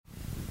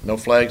no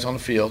flags on the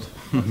field,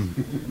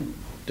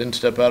 didn't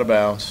step out of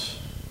bounds,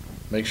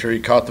 make sure he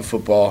caught the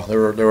football. There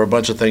were a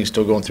bunch of things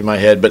still going through my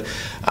head, but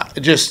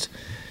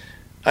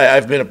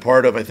I've been a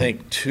part of, I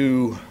think,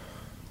 2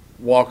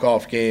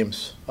 walk-off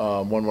games,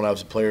 one when I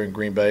was a player in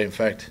Green Bay. In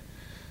fact,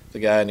 the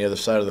guy on the other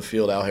side of the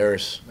field, Al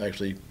Harris,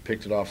 actually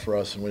picked it off for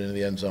us and went into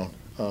the end zone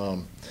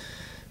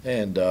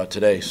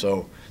today.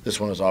 So this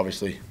one is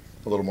obviously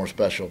a little more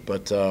special.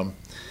 But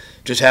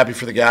just happy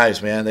for the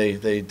guys, man.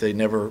 They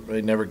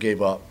never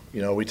gave up.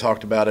 You know, we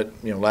talked about it,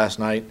 last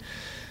night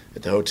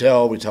at the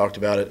hotel. We talked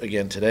about it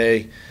again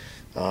today.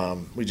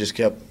 We just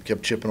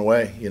kept chipping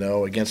away,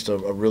 against a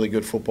really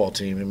good football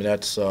team. I mean,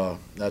 that's a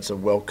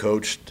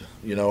well-coached,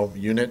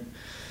 unit.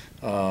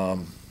 They're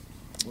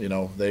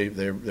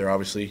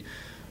obviously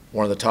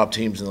one of the top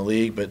teams in the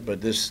league,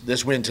 but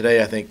this win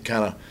today, I think,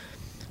 kind of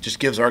just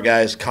gives our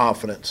guys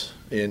confidence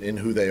in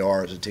who they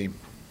are as a team.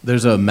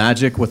 There's a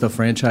magic with a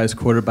franchise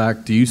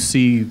quarterback. Do you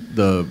see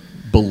the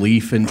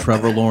belief in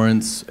Trevor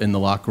Lawrence in the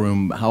locker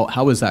room?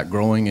 How is that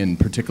growing, and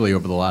particularly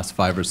over the last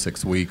 5 or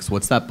 6 weeks?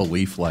 What's that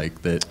belief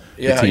like that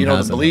the team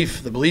has?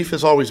 The belief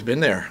has always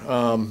been there.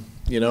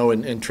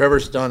 And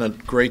Trevor's done a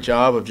great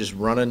job of just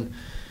running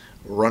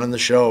the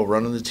show,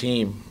 running the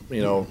team,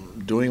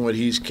 doing what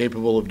he's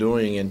capable of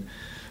doing, and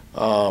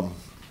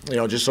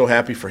just so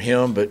happy for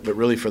him, but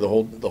really for the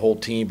whole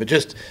team. But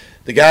just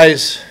the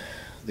guys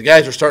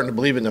are starting to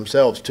believe in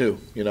themselves too,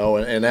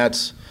 and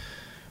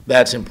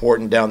that's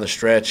important down the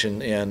stretch,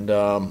 and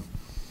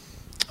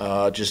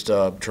just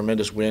a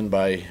tremendous win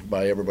by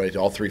everybody.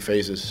 All 3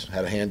 phases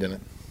had a hand in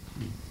it.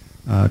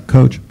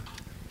 Coach,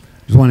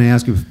 just want to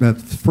ask you, that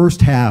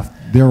first half,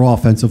 their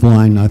offensive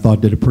line, I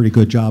thought, did a pretty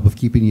good job of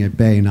keeping you at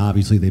bay, and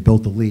obviously they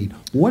built the lead.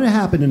 What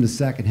happened in the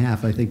second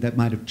half? I think that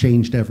might have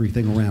changed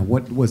everything around.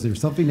 Was there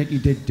something that you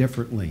did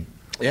differently?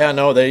 Yeah,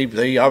 no,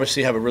 they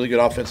obviously have a really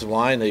good offensive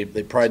line. They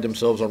pride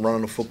themselves on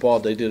running the football.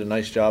 They did a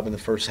nice job in the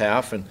first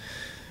half, and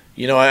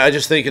I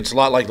just think it's a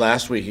lot like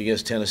last week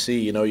against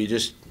Tennessee. You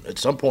just at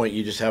some point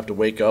you just have to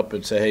wake up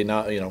and say, hey,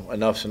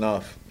 enough's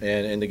enough,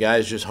 and the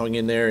guys just hung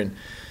in there and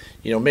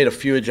made a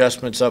few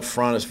adjustments up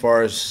front as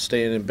far as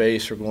staying in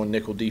base or going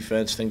nickel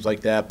defense, things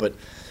like that. But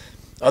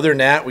other than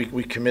that,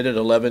 we committed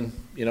 11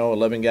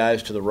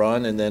 guys to the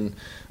run, and then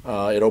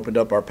it opened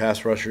up our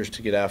pass rushers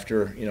to get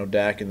after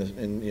Dak in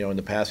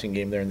the passing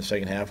game there in the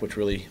second half, which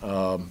really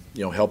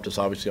helped us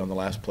obviously on the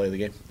last play of the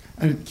game.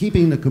 And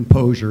keeping the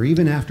composure,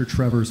 even after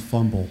Trevor's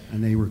fumble,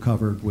 and they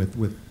recovered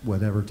with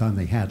whatever time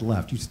they had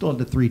left, you still had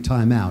the 3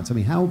 timeouts. I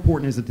mean, how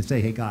important is it to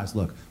say, hey guys,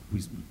 look,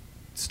 we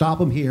stop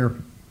them here,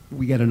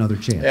 we get another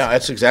chance? Yeah,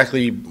 that's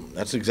exactly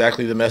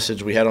the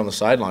message we had on the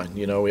sideline.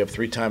 We have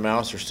 3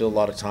 timeouts. There's still a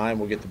lot of time.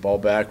 We'll get the ball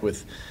back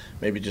with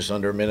maybe just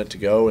under a minute to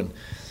go, and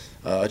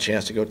a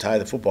chance to go tie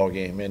the football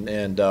game.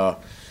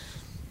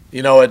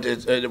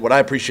 What I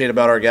appreciate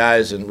about our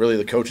guys and really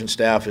the coaching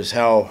staff is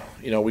how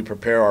we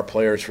prepare our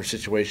players for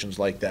situations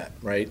like that,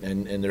 right?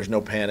 And there's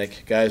no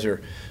panic. Guys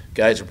are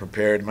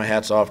prepared. My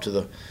hat's off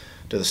to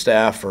the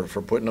staff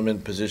for putting them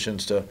in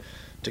positions to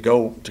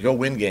go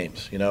win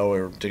games,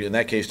 or in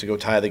that case to go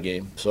tie the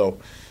game. So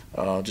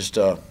just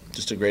a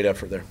great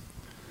effort there.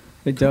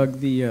 Hey Doug,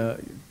 the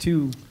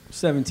 2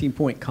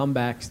 17-point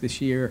comebacks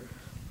this year,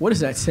 what does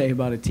that say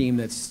about a team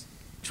that's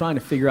trying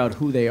to figure out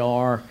who they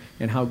are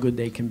and how good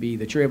they can be,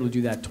 that you're able to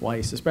do that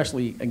twice,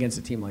 especially against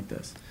a team like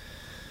this?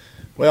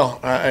 Well,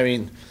 I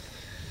mean,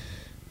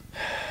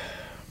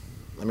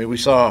 we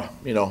saw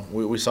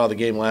we saw the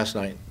game last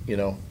night,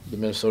 the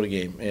Minnesota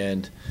game,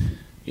 and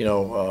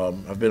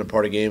I've been a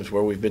part of games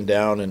where we've been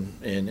down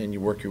and you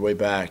work your way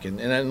back,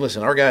 and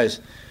listen, our guys,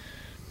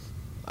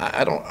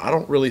 I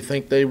don't really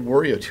think they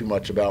worry too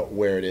much about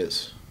where it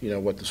is,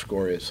 what the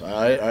score is.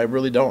 I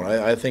really don't.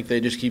 I think they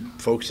just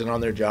keep focusing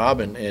on their job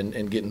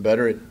and getting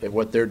better at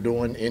what they're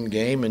doing in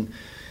game, and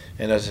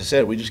as I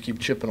said, we just keep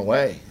chipping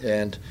away,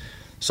 and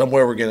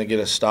somewhere we're going to get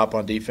a stop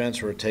on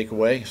defense or a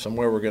takeaway.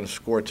 Somewhere we're going to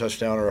score a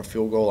touchdown or a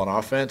field goal on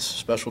offense.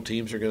 Special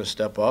teams are going to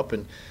step up,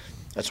 and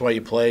that's why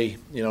you play,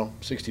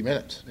 60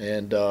 minutes.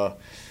 And so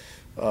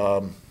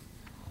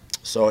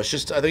I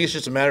think it's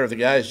just a matter of the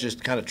guys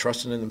just kind of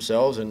trusting in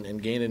themselves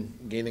and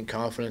gaining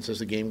confidence as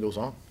the game goes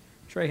on.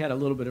 Trey had a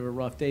little bit of a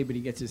rough day, but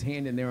he gets his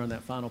hand in there on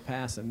that final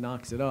pass and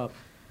knocks it up.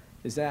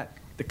 Is that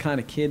the kind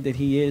of kid that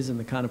he is and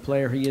the kind of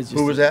player he is?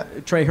 Who was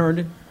that? Trey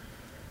Herndon.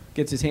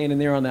 Gets his hand in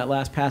there on that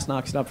last pass,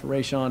 knocks it up for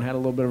Rayshawn, had a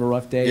little bit of a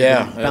rough day.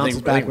 Yeah, I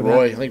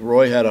think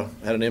Roy had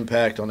an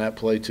impact on that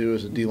play too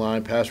as a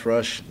D-line pass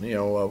rush.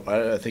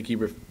 I think he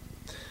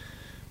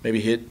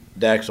maybe hit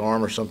Dak's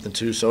arm or something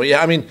too. So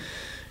yeah,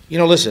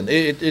 listen,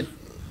 it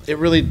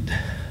really,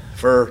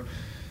 for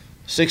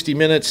 60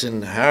 minutes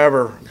and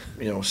however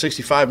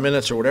 65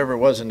 minutes or whatever it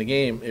was in the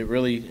game,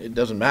 it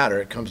doesn't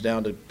matter. It comes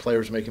down to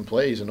players making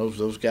plays, and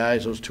those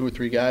guys, those 2 or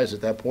 3 guys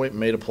at that point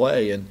made a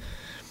play, and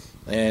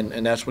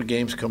that's what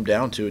games come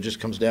down to. It just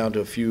comes down to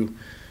a few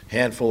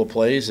handful of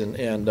plays,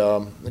 and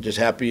just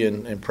happy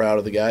and proud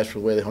of the guys for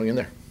the way they hung in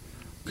there.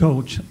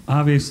 Coach,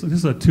 obviously this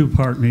is a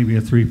 2-part, maybe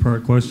a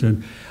 3-part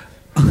question,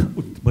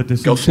 but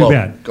this is too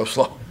bad. Go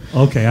slow.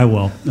 Okay, I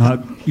will.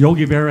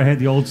 Yogi Berra had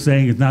the old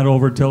saying, it's not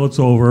over till it's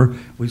over.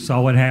 We saw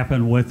what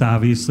happened with,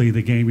 obviously,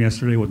 the game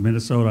yesterday with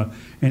Minnesota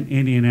and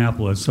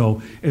Indianapolis.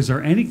 So is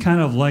there any kind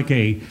of like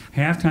a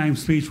halftime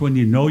speech when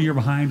you know you're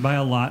behind by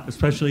a lot,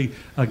 especially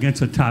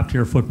against a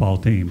top-tier football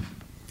team?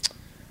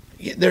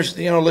 There's,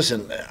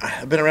 listen,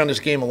 I've been around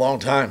this game a long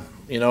time,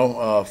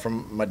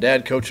 from my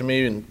dad coaching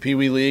me in Pee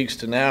Wee leagues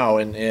to now,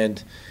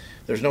 and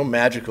there's no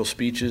magical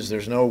speeches.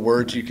 There's no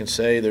words you can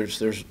say.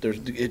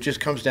 It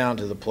just comes down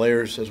to the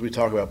players, as we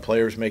talk about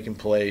players making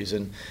plays,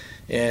 and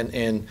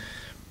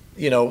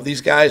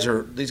these guys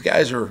are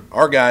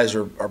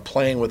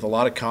playing with a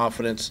lot of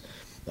confidence.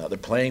 They're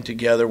playing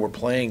together. We're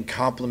playing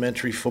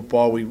complementary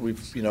football.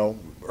 We've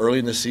early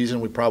in the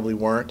season we probably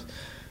weren't.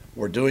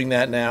 We're doing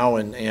that now,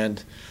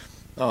 and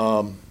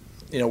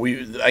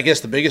I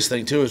guess the biggest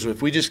thing too is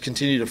if we just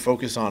continue to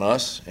focus on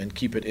us and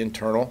keep it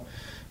internal.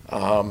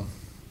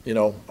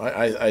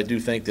 I do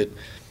think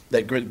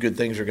that good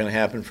things are going to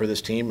happen for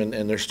this team,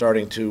 and they're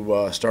starting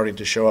to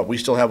show up. We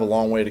still have a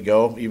long way to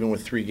go, even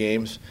with 3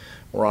 games.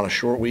 We're on a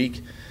short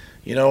week,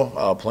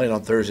 playing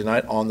on Thursday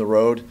night on the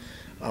road,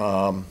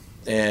 and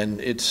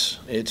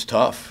it's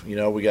tough. We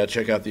got to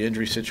check out the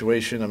injury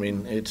situation. I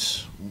mean,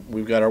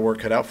 we've got our work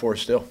cut out for us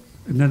still.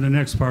 And then the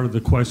next part of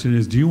the question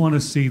is, do you want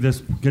to see this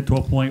get to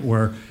a point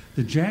where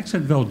the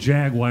Jacksonville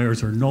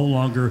Jaguars are no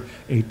longer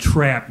a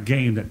trap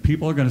game, that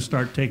people are going to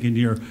start taking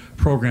your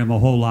program a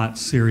whole lot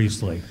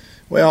seriously?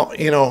 Well,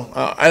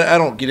 I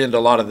don't get into a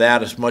lot of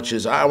that as much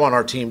as I want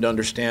our team to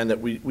understand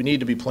that we need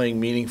to be playing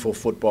meaningful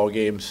football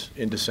games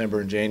in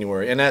December and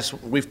January. And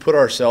we've put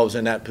ourselves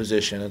in that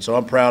position. And so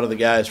I'm proud of the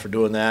guys for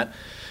doing that.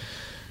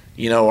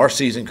 Our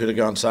season could have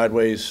gone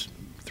sideways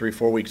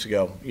 3-4 weeks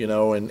ago,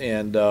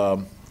 and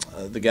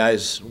the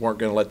guys weren't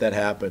going to let that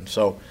happen.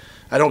 So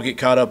I don't get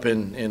caught up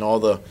in all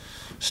the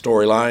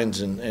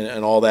storylines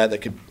and all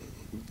that could –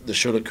 the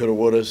shoulda, coulda,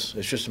 wouldas.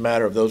 It's just a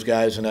matter of those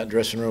guys in that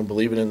dressing room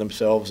believing in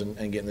themselves and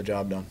getting the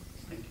job done.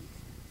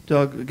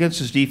 Doug, against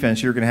this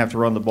defense, you're going to have to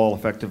run the ball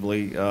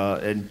effectively,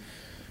 and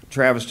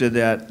Travis did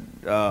that,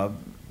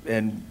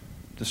 and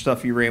the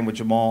stuff he ran with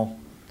Jamal,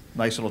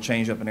 nice little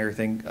changeup and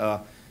everything.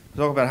 Talk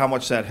about how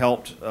much that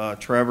helped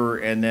Trevor,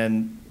 and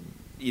then,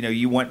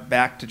 you went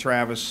back to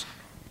Travis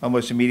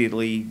almost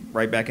immediately,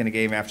 right back in the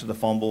game after the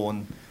fumble,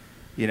 and,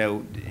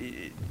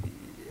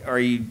 are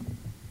you –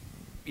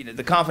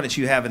 the confidence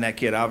you have in that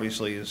kid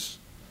obviously is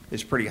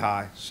pretty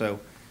high. So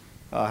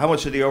how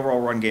much did the overall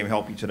run game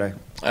help you today?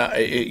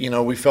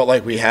 We felt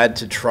like we had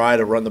to try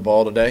to run the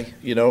ball today.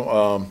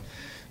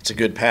 It's a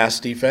good pass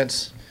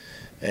defense,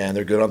 and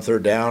they're good on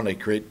third down. They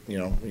create,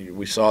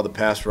 we saw the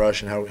pass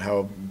rush and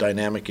how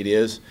dynamic it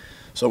is.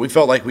 So we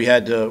felt like we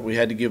had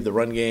to give the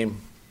run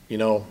game,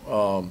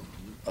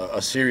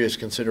 a serious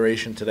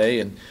consideration today.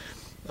 And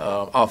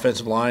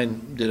offensive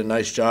line did a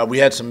nice job. We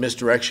had some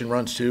misdirection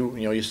runs too.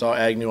 You saw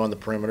Agnew on the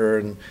perimeter,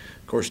 and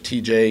of course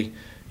TJ,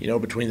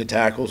 between the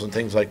tackles and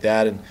things like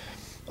that. And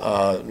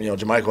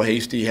Jermichael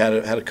Hasty had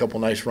a couple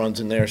nice runs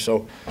in there.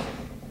 So,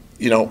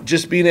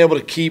 just being able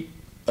to keep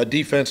a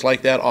defense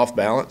like that off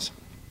balance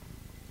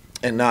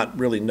and not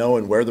really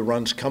knowing where the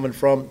run's coming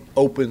from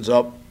opens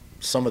up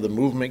some of the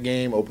movement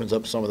game, opens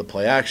up some of the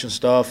play action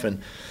stuff,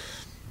 and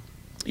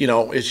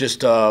it's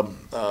just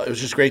it was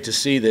just great to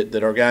see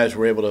that our guys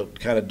were able to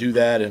kind of do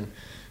that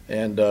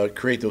and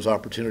create those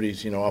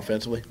opportunities,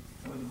 offensively.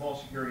 With the ball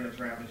security on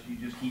Travis, you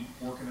just keep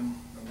working him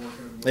and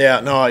working him.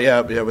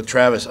 Yeah, with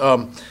Travis.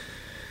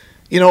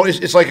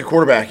 It's like a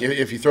quarterback.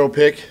 If you throw a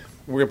pick,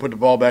 we're gonna put the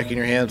ball back in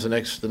your hands the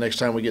next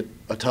time we get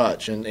a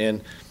touch,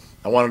 and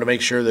I wanted to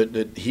make sure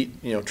that he,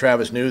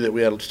 Travis knew that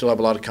we still have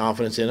a lot of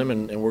confidence in him,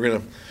 and we're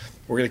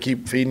gonna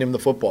keep feeding him the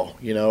football,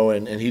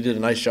 and he did a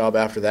nice job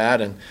after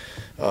that, and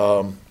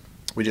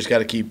we just got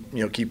to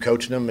keep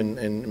coaching him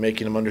and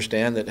making him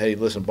understand that, hey,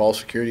 listen, ball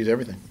security is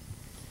everything.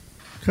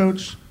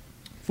 Coach,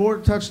 4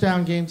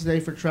 touchdown game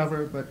today for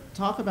Trevor, but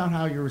talk about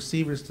how your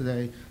receivers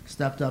today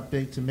stepped up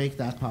big to make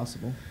that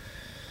possible.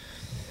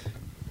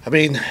 I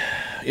mean,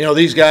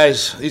 these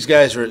guys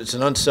are, it's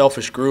an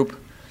unselfish group.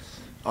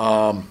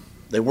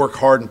 They work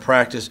hard in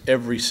practice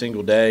every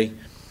single day.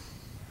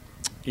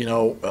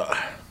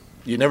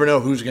 You never know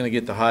who's going to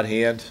get the hot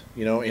hand,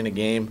 in a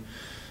game.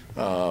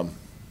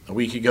 A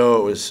week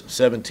ago it was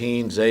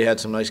 17. Zay had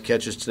some nice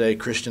catches today.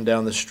 Christian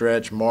down the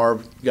stretch.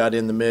 Marv got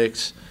in the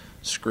mix,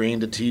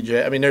 screened to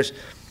TJ. I mean,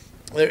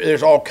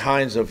 there's all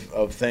kinds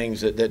of things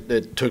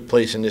that took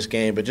place in this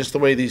game. But just the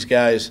way these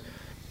guys,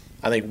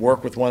 I think,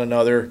 work with one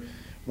another,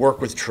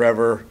 work with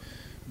Trevor,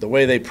 the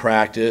way they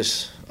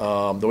practice,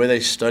 the way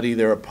they study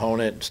their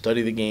opponent,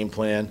 study the game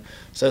plan,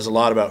 says a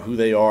lot about who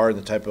they are and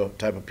the type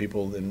of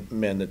people and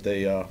men that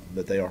they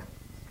are.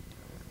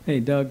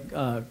 Hey,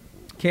 Doug,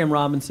 Cam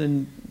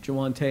Robinson,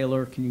 Jawan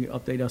Taylor, can you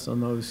update us on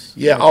those?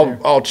 Yeah,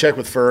 I'll check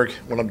with Ferg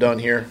when I'm done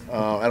here.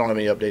 I don't have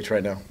any updates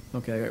right now.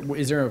 Okay.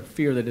 Is there a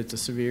fear that it's a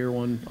severe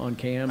one on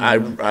Cam? I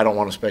don't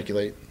want to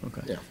speculate.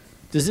 Okay. Yeah.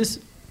 Does this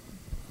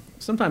 –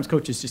 sometimes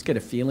coaches just get a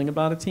feeling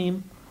about a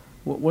team.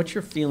 What's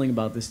your feeling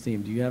about this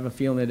team? Do you have a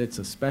feeling that it's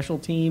a special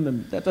team?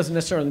 And that doesn't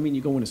necessarily mean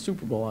you go win a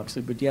Super Bowl,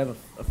 obviously, but do you have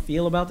a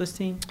feel about this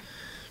team?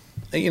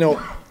 You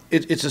know,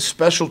 it's a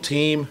special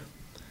team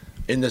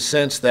in the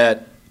sense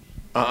that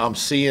I'm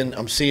seeing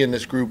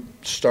this group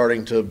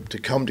starting to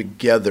come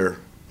together,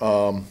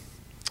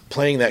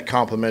 playing that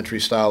complementary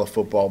style of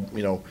football.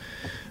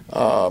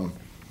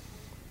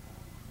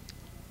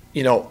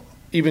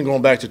 Even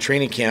going back to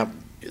training camp,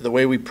 the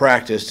way we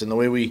practiced and the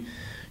way we,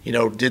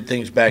 did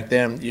things back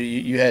then,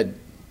 you had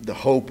the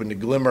hope and the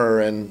glimmer,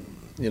 and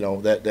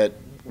that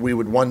we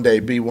would one day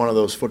be one of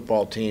those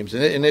football teams,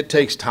 and it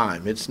takes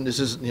time.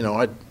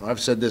 I've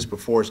said this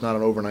before. It's not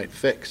an overnight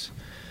fix,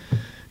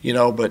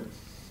 but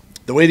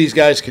the way these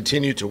guys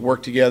continue to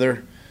work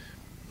together,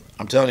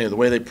 I'm telling you, the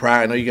way they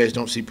practice. I know you guys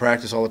don't see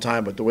practice all the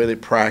time, but the way they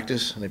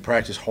practice, and they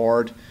practice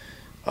hard.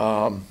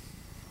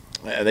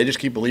 They just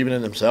keep believing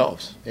in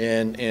themselves,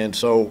 and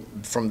so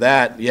from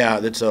that,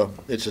 it's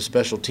a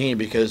special team,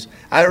 because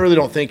I really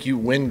don't think you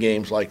win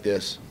games like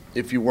this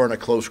if you weren't a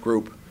close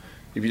group,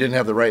 if you didn't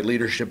have the right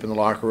leadership in the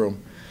locker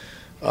room,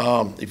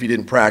 if you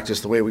didn't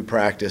practice the way we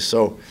practice.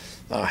 So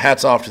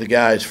hats off to the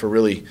guys for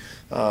really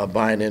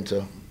buying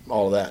into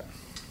all of that.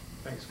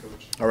 Thanks,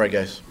 Coach. All right,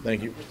 guys.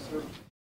 Thank you.